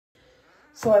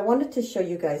So I wanted to show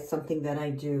you guys something that I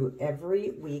do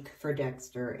every week for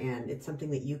Dexter, and it's something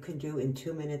that you can do in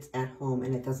 2 minutes at home,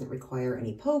 and it doesn't require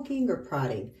any poking or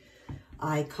prodding.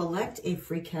 I collect a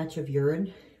free catch of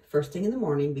urine first thing in the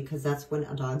morning because that's when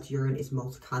a dog's urine is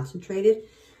most concentrated.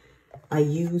 I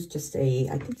use just I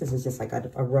think this is just like a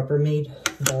Rubbermaid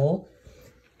bowl,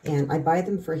 and I buy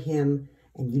them for him,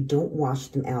 and you don't wash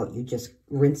them out. You just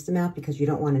rinse them out because you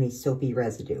don't want any soapy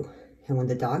residue. And when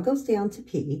the dog goes down to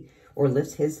pee, or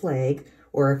lifts his leg,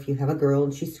 or if you have a girl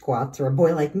and she squats, or a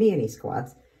boy like me and he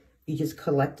squats, you just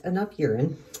collect enough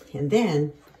urine, and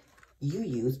then you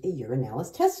use a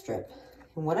urinalysis test strip.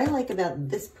 And what I like about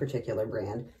this particular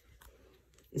brand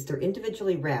is they're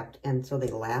individually wrapped, and so they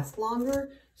last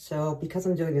longer. So because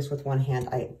I'm doing this with one hand,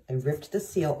 I ripped the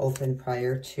seal open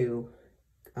prior to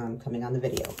coming on the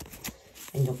video.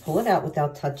 And you'll pull it out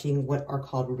without touching what are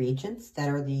called reagents. That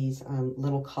are these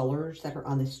little colors that are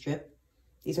on the strip.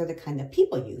 These are the kind that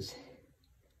people use.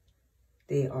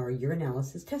 They are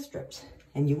urinalysis test strips.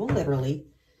 And you will literally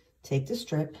take the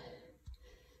strip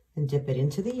and dip it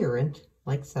into the urine,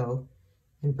 like so,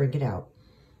 and bring it out.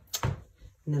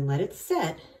 And then let it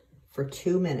set for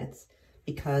 2 minutes,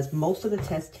 because most of the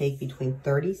tests take between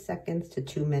 30 seconds to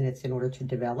 2 minutes in order to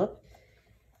develop.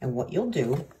 And what you'll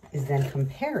do is then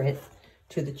compare it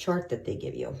to the chart that they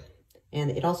give you.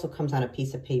 And it also comes on a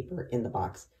piece of paper in the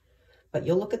box. But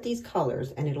you'll look at these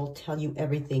colors and it'll tell you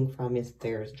everything from if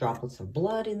there's droplets of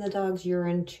blood in the dog's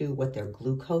urine to what their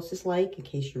glucose is like in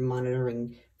case you're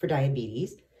monitoring for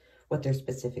diabetes, what their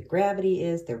specific gravity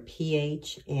is, their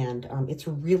pH, and it's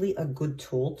really a good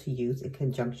tool to use in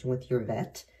conjunction with your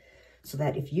vet, so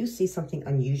that if you see something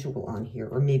unusual on here,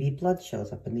 or maybe blood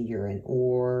shows up in the urine,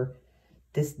 or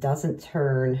this doesn't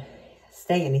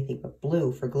stay anything but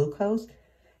blue for glucose,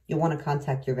 you'll want to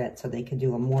contact your vet so they can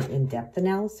do a more in-depth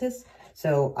analysis.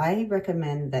 So I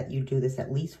recommend that you do this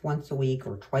at least once a week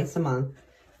or twice a month.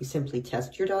 You simply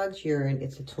test your dog's urine.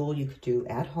 It's a tool you could do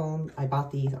at home. I bought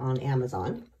these on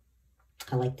Amazon.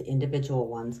 I like the individual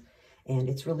ones, and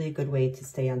it's really a good way to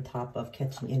stay on top of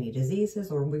catching any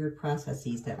diseases or weird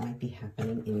processes that might be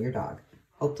happening in your dog.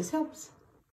 Hope this helps.